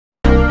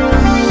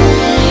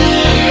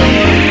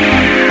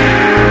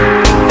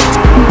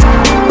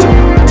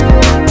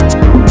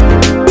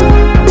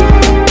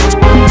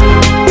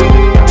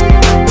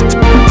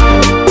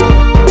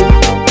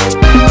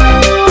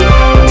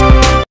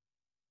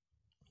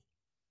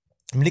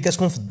ملي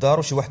كتكون في الدار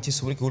وشي واحد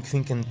تيسولك يقول لك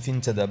فين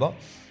انت دابا،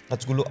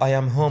 غتقول له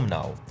I am home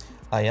now.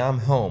 I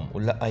am home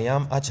ولا I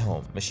am at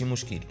home، ماشي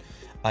مشكل.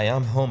 I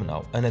am home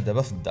now، انا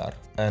دابا في الدار،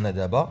 انا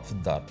دابا في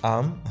الدار.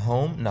 I'm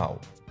home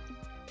now.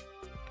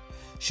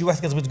 شي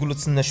واحد كتبغي تقول له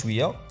تسنى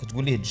شويه،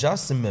 كتقول ليه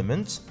just a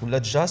moment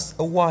ولا just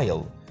a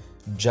while.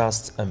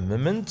 just a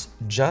moment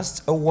just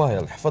a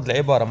while. حفظ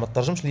العباره، ما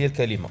تترجمش ليا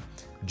الكلمه.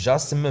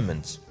 just a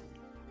moment.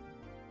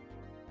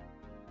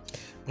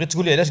 بغيت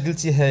تقول لي علاش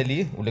قلتيها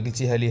ليه ولا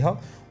قلتيها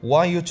ليها،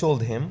 why you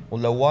told him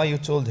ولا why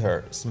you told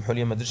her. اسمحوا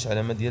لي ما درتش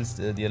علامه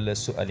ديال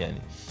السؤال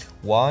يعني.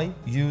 why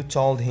you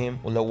told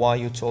him ولا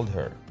why you told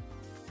her.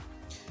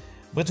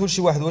 بغيت تقول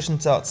شي واحد واش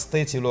انت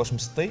تسطيتي ولا واش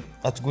مسطي،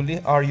 غتقول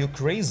ليه are you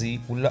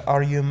crazy ولا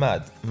are you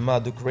mad.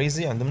 mad و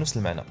crazy عندهم نفس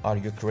المعنى. are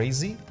you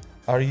crazy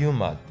are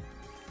you mad.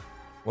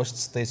 واش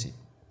تسطيتي.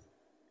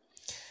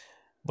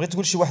 بغيت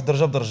تقول شي واحد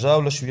درجه بدرجه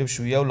ولا شويه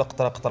بشويه ولا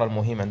قطره قطره،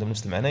 المهم عندهم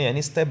نفس المعنى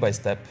يعني step by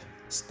step.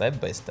 step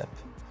by step.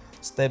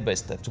 step by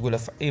step تقولها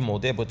في اي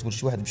موضوع. بغيت تقول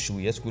شي واحد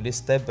بشويه تقول ليه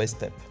step by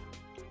step،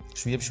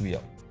 شويه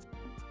بشويه.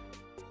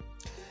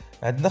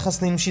 عندنا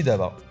خاصني نمشي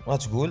دابا،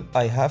 غتقول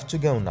I have to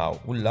go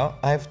now ولا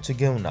I have to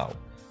go now.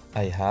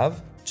 I have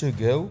to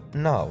go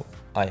now.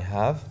 I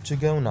have to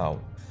go now.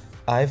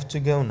 I have to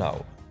go now.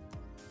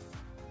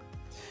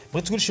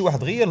 بغيت تقول شي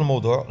واحد غير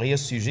الموضوع، غير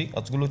السوجي،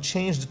 غتقول له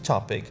change the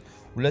topic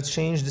ولا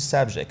change the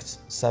subject.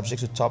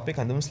 subject و topic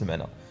عندهم نفس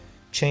المعنى.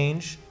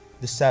 change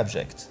the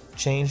subject.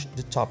 change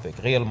the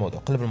topic. غير الموضوع،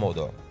 قلب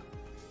الموضوع.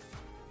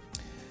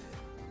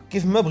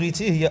 كيف ما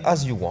بغيتي هي as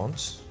you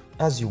want.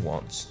 as you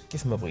want.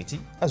 كيف ما بغيتي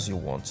as you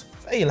want.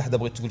 في اي لحظه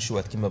بغيت تقول شي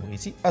واحد كيما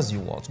بغيتي as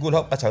you want، قولها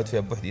وبقى تعاود فيها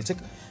بوحديتك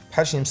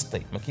بحال شي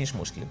مسطي، ما كاينش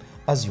مشكل.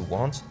 as you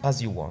want.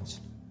 as you want.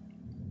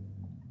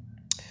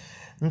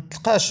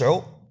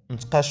 نتقاشعوا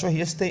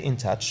هي stay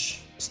in touch.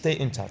 stay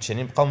in touch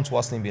يعني نبقاو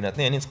متواصلين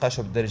بيناتنا، يعني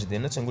نتقاشعوا بالدارجه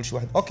ديالنا. تنقول شي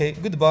واحد اوكي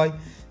goodbye.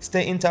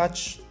 stay in touch.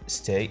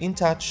 stay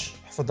in touch.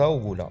 حفظها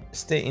وقولها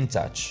stay in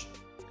touch.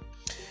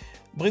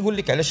 بغي يقول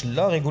لك علاش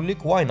لا، غيقول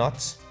لك why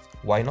not.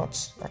 why not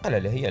عقل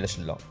عليها هي علاش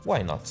لا. why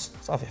not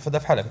صافي حفظها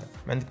بحال هكذا،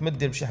 ما عندك ما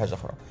دير بشي حاجه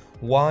اخرى.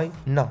 why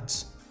not.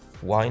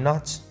 why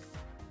not.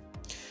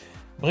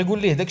 بغي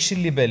يقول ليه داكشي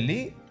اللي بان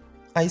لي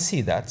I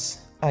see that.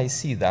 I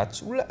see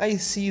that ولا I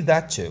see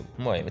that too.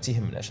 المهم ما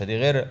تيهمناش، هذه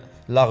غير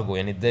لارغو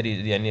يعني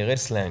الداري يعني غير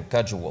سلانج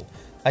كاجوال.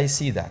 I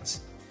see that.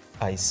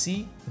 I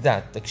see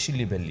that داكشي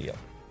اللي بان ليا.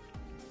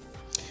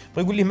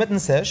 بغي يقول ليه ما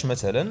تنساش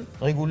مثلا،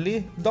 غيقول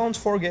ليه don't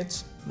forget.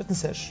 ما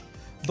تنساش.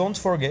 don't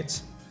forget.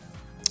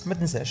 ما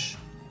تنساش.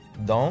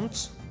 don't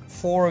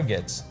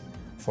forget.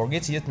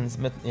 forget هي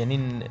يعني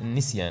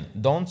النسيان.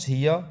 don't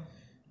هي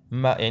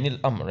ما يعني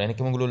الامر، يعني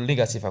كما نقولوا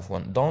النيجاتيف عفوا.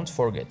 don't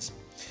forget.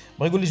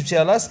 بغي يقول لي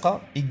جبتيها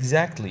لاصقه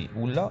exactly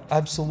ولا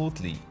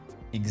absolutely.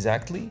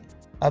 exactly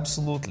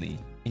absolutely.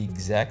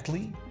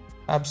 exactly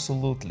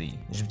absolutely.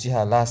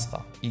 جبتيها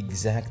لاصقه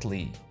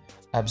exactly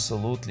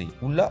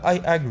absolutely ولا I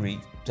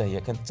agree. حتى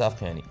هي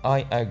كنتفق يعني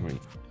I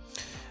agree.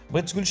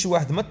 بغيت تقول شي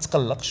واحد ما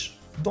تقلقش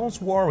don't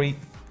worry.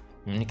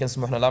 ملي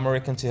كنسمعوا حنا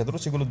الامريكان تيهضروا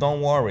تيقولوا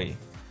don't worry.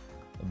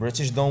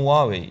 بريتيش don't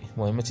worry.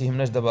 المهم ما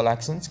تيهمناش دابا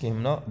الاكسنت،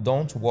 كيهمنا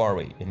don't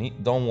worry يعني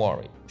don't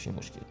worry ماشي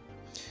مشكل.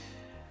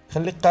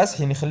 خليك قاصح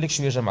يعني خليك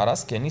شويه جا مع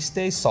راسك يعني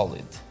stay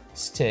solid.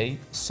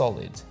 stay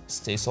solid.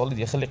 stay solid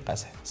يعني خليك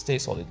قاصح.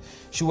 stay solid.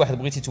 شي واحد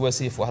بغيتي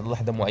تواسيه في واحد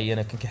اللحظه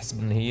معينه كان كيحس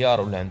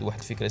بالانهيار ولا عنده واحد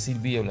الفكره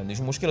سلبيه ولا عنده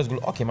شي مشكله، تقول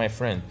اوكي ماي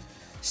فريند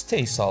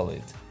stay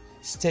solid.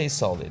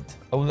 stay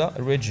solid اولا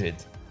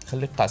rigid.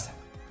 خليك قاصح.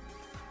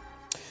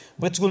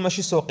 بغيت تقول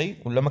ماشي سوقي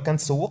ولا ما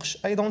كنتسوقش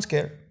I don't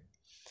care.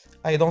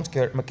 I don't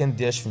care ما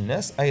كنديرش في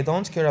الناس. I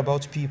don't care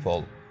about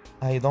people.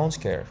 I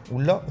don't care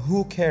ولا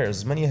who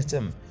cares من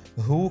يهتم.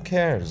 who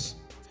cares.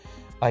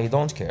 I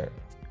don't care.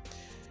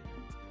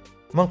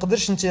 ما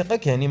نقدرش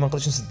نثيقك يعني ما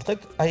نقدرش نصدقك.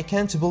 I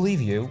can't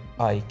believe you.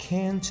 I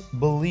can't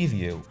believe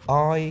you.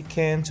 I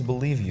can't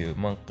believe you.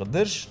 ما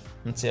نقدرش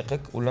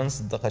نثيقك ولا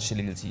نصدق هادشي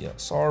اللي قلتيه.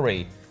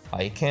 sorry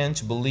I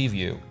can't believe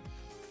you.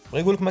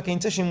 بغي يقولك ما كاين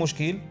حتى شي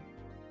مشكل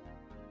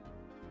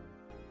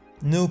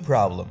no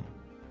problem.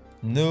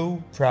 no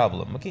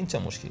problem ما كاين حتى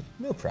مشكل.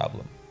 no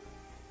problem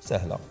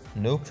سهله.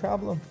 no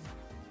problem.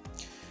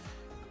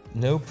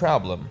 no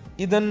problem.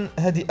 اذا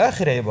هذه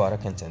اخر عباره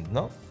كانت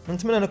عندنا.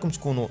 نتمنى انكم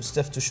تكونوا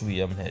استفدتوا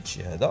شويه من هذا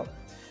الشيء هذا،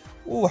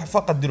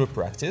 وفقط ديروا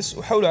البراكتيس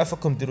وحاولوا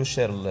عفاكم ديروا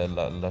شير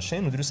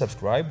لاشين وديروا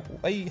سبسكرايب،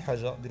 واي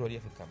حاجه ديروها لي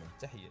في الكومنت.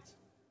 تحياتي.